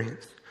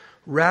experience.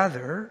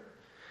 Rather,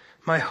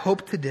 my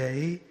hope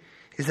today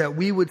is that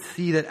we would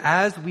see that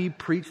as we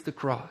preach the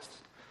cross,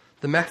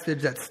 the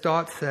message that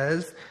Stott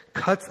says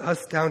cuts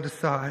us down to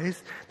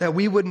size, that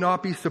we would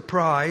not be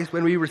surprised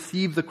when we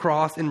receive the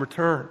cross in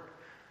return.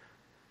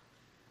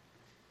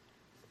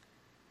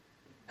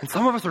 And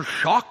some of us are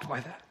shocked by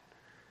that.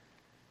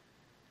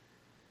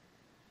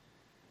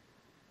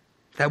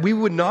 That we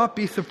would not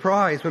be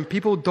surprised when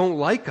people don't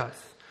like us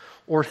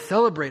or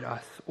celebrate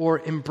us or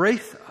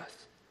embrace us.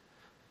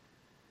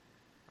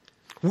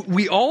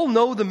 We all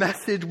know the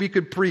message we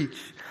could preach,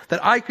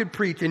 that I could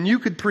preach and you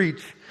could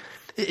preach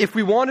if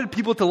we wanted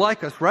people to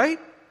like us, right?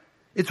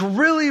 It's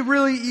really,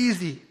 really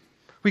easy.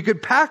 We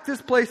could pack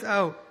this place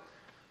out.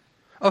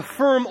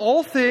 Affirm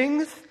all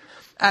things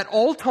at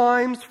all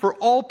times for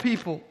all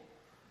people.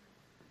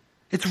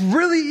 It's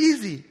really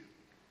easy.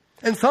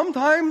 And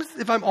sometimes,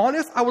 if I'm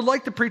honest, I would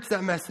like to preach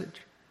that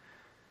message.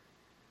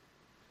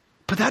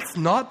 But that's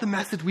not the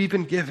message we've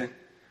been given.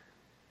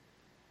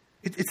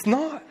 It's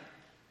not.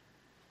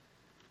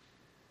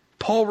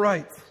 Paul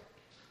writes,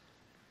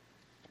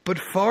 "But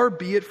far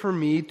be it from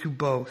me to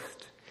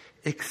boast,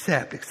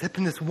 except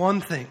in this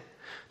one thing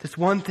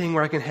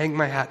where I can hang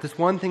my hat, this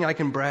one thing I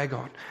can brag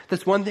on,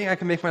 this one thing I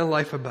can make my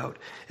life about,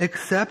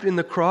 except in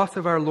the cross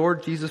of our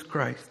Lord Jesus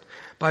Christ,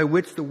 by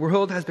which the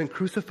world has been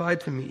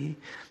crucified to me,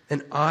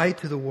 and I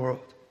to the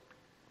world."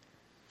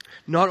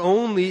 Not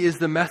only is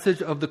the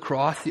message of the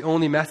cross the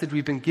only message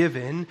we've been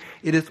given,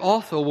 it is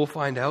also, we'll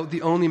find out,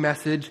 the only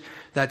message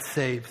that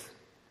saves.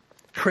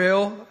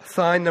 Trail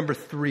sign number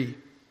 3.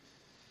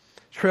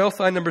 Trail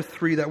sign number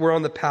 3 that we're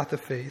on the path of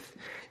faith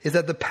is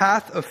that the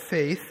path of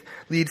faith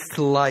leads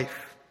to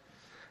life,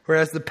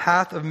 whereas the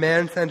path of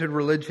man-centered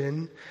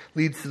religion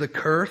leads to the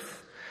curse,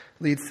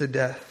 leads to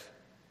death.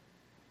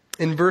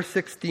 In verse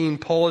 16,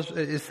 Paul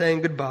is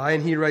saying goodbye,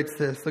 and he writes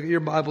this. Look at your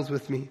Bibles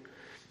with me.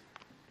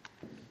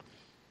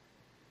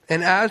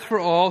 "And as for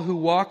all who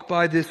walk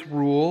by this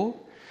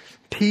rule,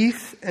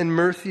 peace and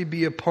mercy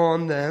be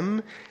upon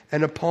them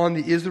and upon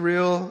the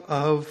Israel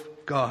of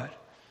God."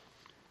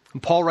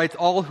 And Paul writes,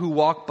 all who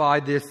walk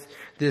by this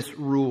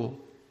rule.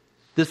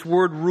 This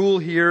word rule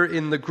here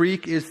in the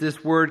Greek is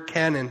this word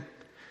canon.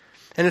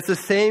 And it's the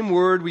same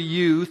word we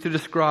use to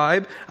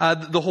describe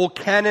the whole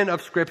canon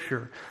of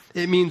Scripture.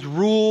 It means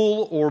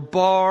rule or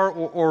bar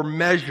or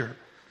measure.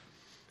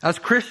 As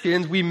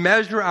Christians, we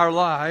measure our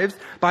lives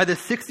by the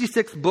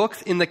 66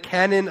 books in the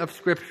canon of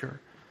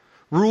Scripture.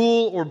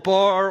 Rule or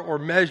bar or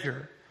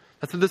measure.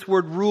 That's what this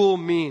word rule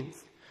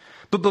means.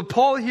 But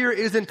Paul here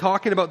isn't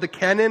talking about the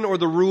canon or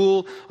the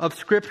rule of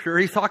Scripture.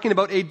 He's talking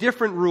about a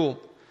different rule.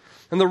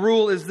 And the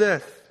rule is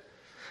this: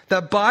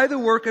 that by the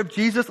work of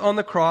Jesus on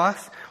the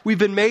cross, we've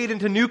been made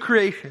into new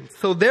creations.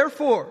 So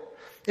therefore,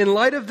 in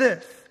light of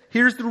this,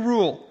 here's the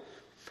rule.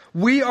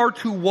 We are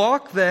to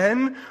walk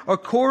then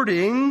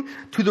according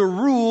to the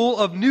rule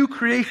of new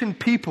creation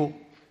people.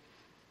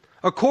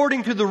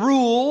 According to the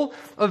rule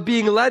of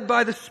being led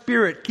by the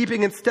Spirit,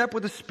 keeping in step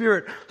with the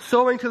Spirit,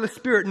 sowing to the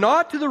Spirit.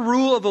 Not to the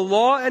rule of the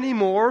law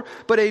anymore,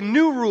 but a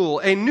new rule,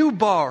 a new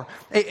bar,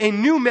 a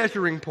new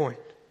measuring point.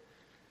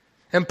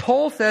 And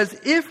Paul says,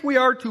 if we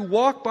are to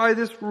walk by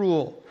this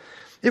rule,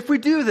 if we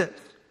do this,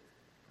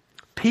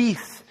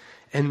 peace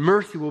and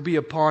mercy will be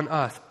upon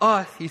us.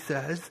 Us, he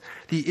says,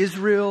 the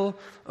Israel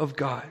of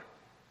God.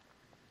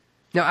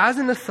 Now, as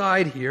an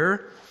aside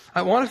here,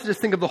 I want us to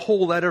just think of the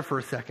whole letter for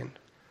a second.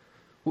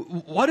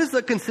 What is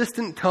the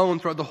consistent tone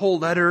throughout the whole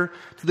letter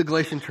to the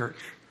Galatian church?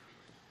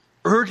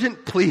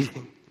 Urgent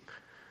pleading.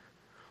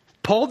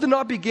 Paul did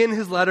not begin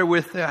his letter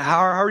with, how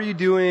are you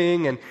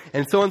doing?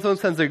 And so-and-so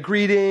sends their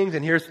greetings,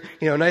 and here's,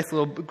 a nice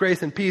little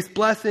grace and peace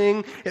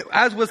blessing,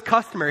 as was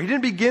customary. He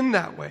didn't begin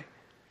that way.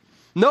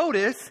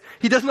 Notice,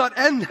 he does not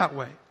end that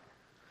way.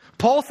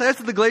 Paul says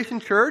to the Galatian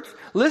church,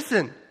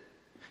 listen,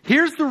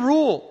 here's the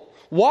rule.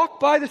 Walk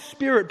by the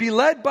Spirit. Be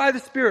led by the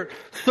Spirit.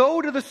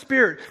 Sow to the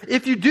Spirit.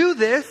 If you do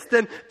this,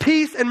 then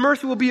peace and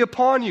mercy will be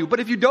upon you. But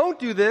if you don't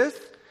do this,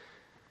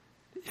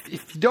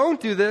 it's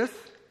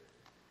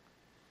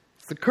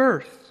a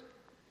curse.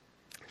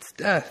 It's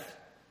death.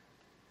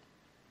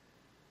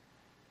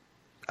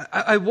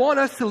 I want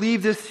us to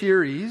leave this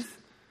series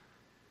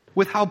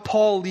with how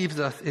Paul leaves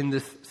us in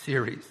this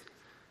series.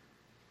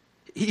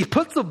 He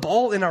puts the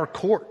ball in our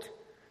court.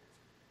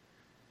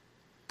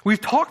 We've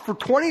talked for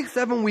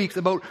 27 weeks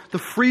about the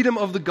freedom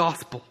of the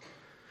gospel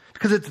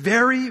because it's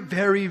very,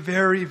 very,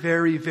 very,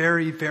 very,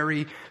 very,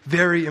 very,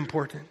 very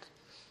important.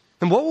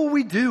 And what will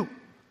we do?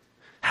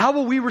 How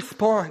will we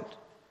respond?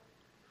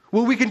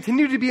 Will we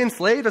continue to be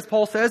enslaved, as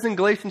Paul says in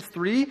Galatians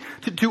 3,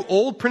 to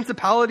old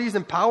principalities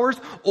and powers,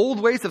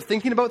 old ways of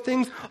thinking about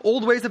things,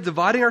 old ways of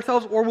dividing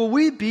ourselves? Or will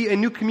we be a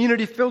new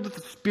community filled with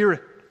the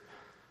Spirit,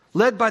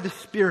 led by the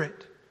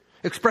Spirit,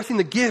 expressing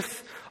the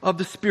gifts of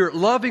the Spirit,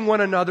 loving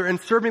one another and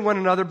serving one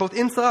another, both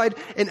inside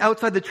and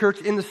outside the church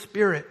in the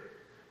Spirit?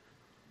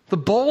 The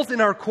ball's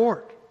in our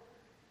court.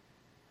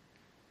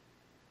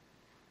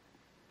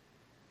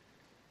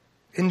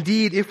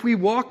 Indeed, if we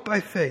walk by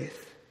faith,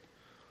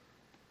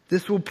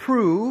 this will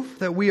prove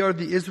that we are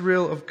the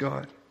Israel of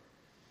God.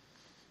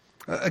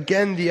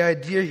 Again, the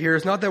idea here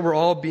is not that we're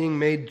all being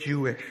made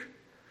Jewish,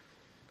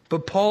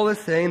 but Paul is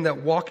saying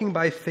that walking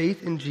by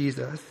faith in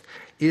Jesus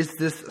is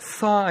this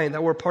sign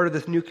that we're part of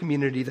this new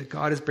community that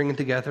God is bringing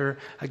together.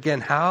 Again,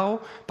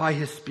 how? By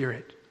His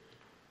Spirit.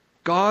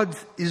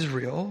 God's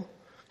Israel,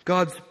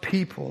 God's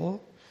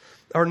people,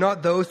 are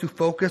not those who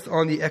focus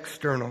on the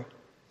external,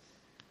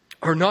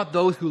 are not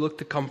those who look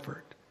to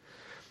comfort,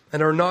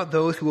 and are not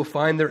those who will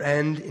find their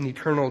end in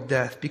eternal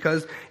death.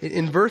 Because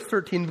in verse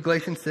 13 of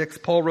Galatians 6,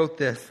 Paul wrote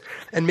this,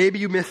 and maybe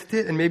you missed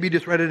it, and maybe you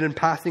just read it in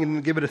passing and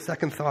didn't give it a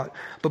second thought,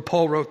 but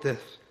Paul wrote this: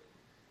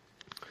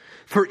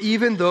 "For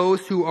even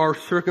those who are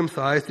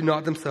circumcised do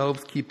not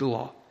themselves keep the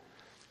law."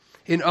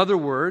 In other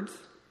words,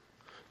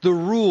 the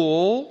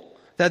rule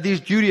that these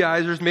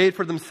Judaizers made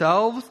for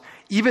themselves,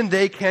 even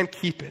they can't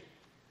keep it.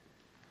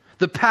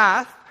 The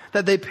path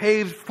that they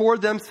paved for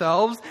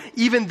themselves,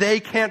 even they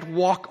can't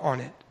walk on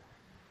it.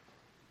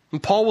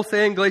 And Paul will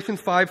say in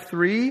Galatians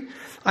 5:3,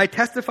 I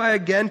testify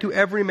again to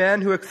every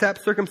man who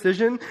accepts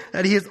circumcision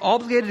that he is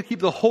obligated to keep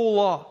the whole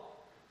law.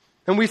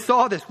 And we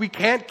saw this. We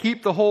can't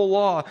keep the whole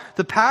law.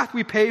 The path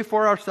we pave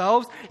for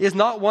ourselves is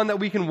not one that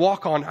we can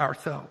walk on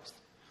ourselves.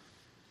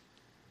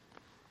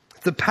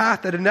 It's a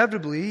path that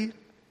inevitably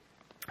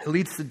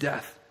leads to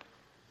death.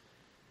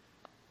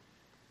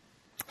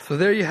 So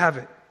there you have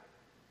it.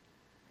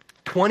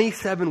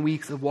 27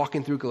 weeks of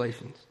walking through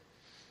Galatians,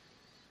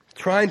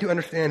 trying to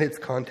understand its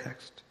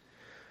context,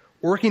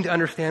 working to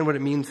understand what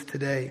it means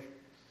today,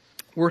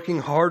 working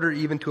harder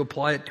even to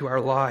apply it to our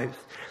lives.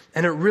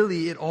 And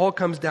it all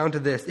comes down to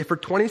this. If for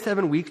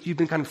 27 weeks you've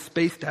been kind of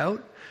spaced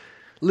out,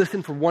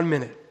 listen for 1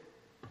 minute.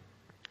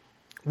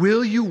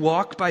 Will you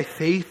walk by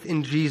faith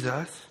in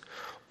Jesus,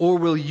 or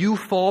will you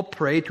fall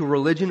prey to a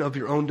religion of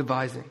your own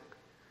devising?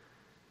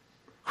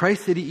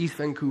 Christ City, East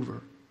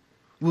Vancouver.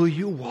 Will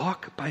you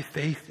walk by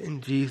faith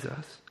in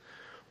Jesus,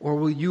 or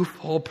will you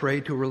fall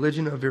prey to a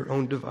religion of your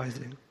own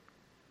devising?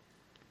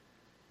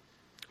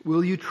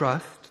 Will you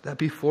trust that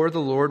before the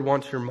Lord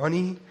wants your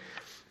money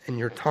and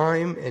your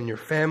time and your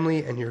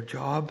family and your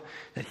job,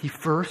 that He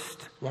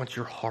first wants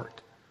your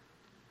heart?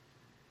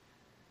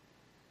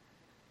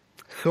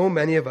 So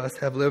many of us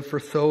have lived for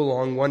so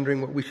long wondering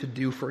what we should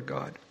do for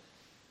God,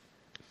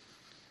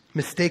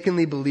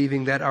 mistakenly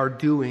believing that our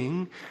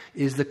doing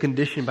is the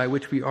condition by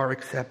which we are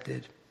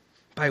accepted,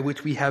 by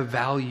which we have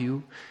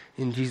value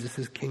in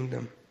Jesus'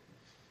 kingdom.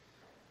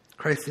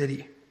 Christ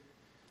City,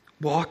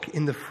 walk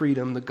in the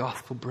freedom the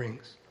gospel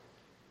brings.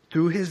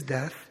 Through His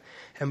death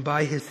and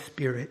by His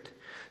Spirit,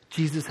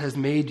 Jesus has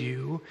made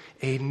you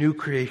a new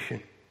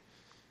creation.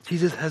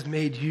 Jesus has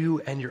made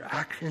you and your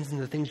actions and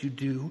the things you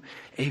do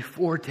a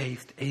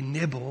foretaste, a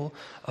nibble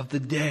of the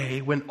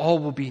day when all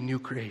will be new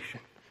creation,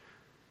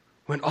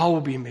 when all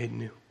will be made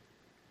new.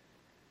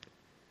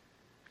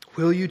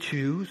 Will you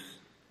choose,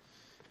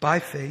 by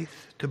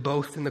faith, to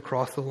boast in the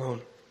cross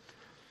alone?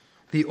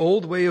 The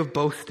old way of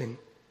boasting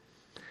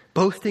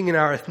in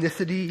our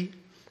ethnicity,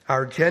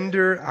 our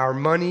gender, our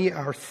money,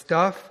 our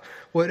stuff,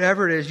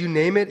 whatever it is, you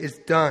name it, is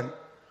done.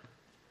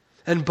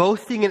 And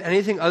boasting in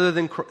anything other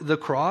than the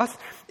cross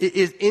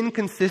is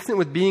inconsistent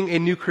with being a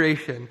new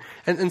creation.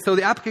 And so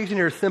the application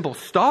here is simple.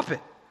 Stop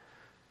it.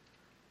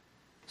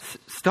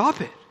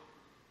 Stop it.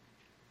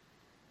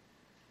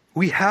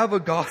 We have a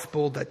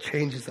gospel that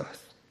changes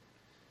us.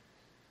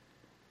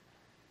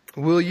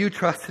 Will you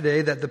trust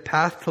today that the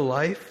path to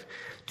life,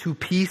 to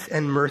peace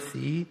and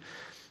mercy,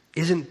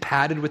 isn't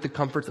padded with the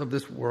comforts of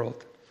this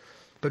world,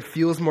 but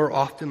feels more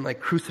often like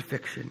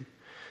crucifixion,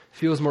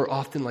 feels more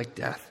often like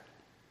death?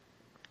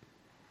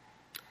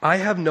 I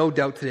have no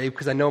doubt today,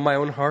 because I know my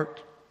own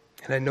heart,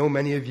 and I know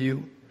many of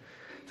you,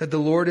 that the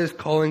Lord is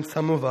calling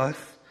some of us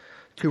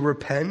to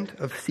repent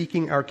of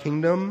seeking our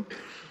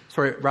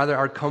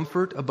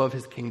comfort above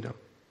His kingdom.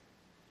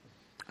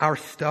 Our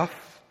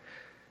stuff,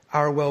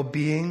 our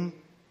well-being,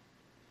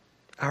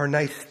 our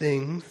nice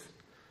things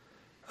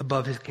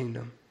above His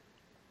kingdom.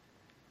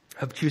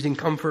 Of choosing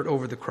comfort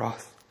over the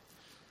cross.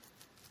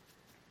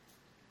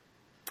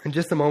 In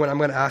just a moment, I'm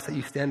going to ask that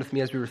you stand with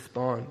me as we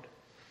respond.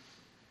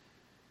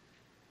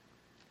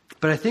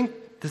 But I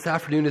think this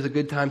afternoon is a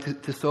good time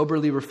to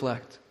soberly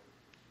reflect.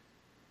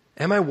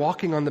 Am I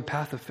walking on the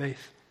path of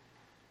faith?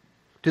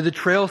 Do the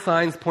trail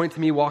signs point to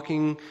me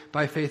walking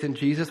by faith in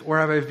Jesus, or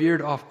have I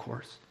veered off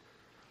course?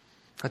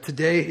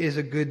 Today is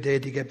a good day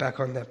to get back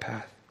on that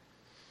path.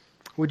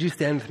 Would you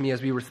stand with me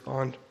as we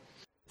respond?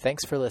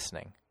 Thanks for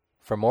listening.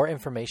 For more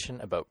information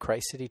about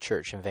Christ City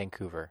Church in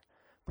Vancouver,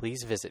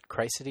 please visit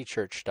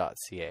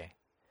christcitychurch.ca.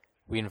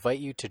 We invite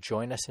you to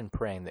join us in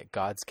praying that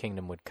God's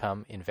kingdom would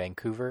come in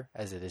Vancouver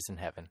as it is in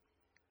heaven.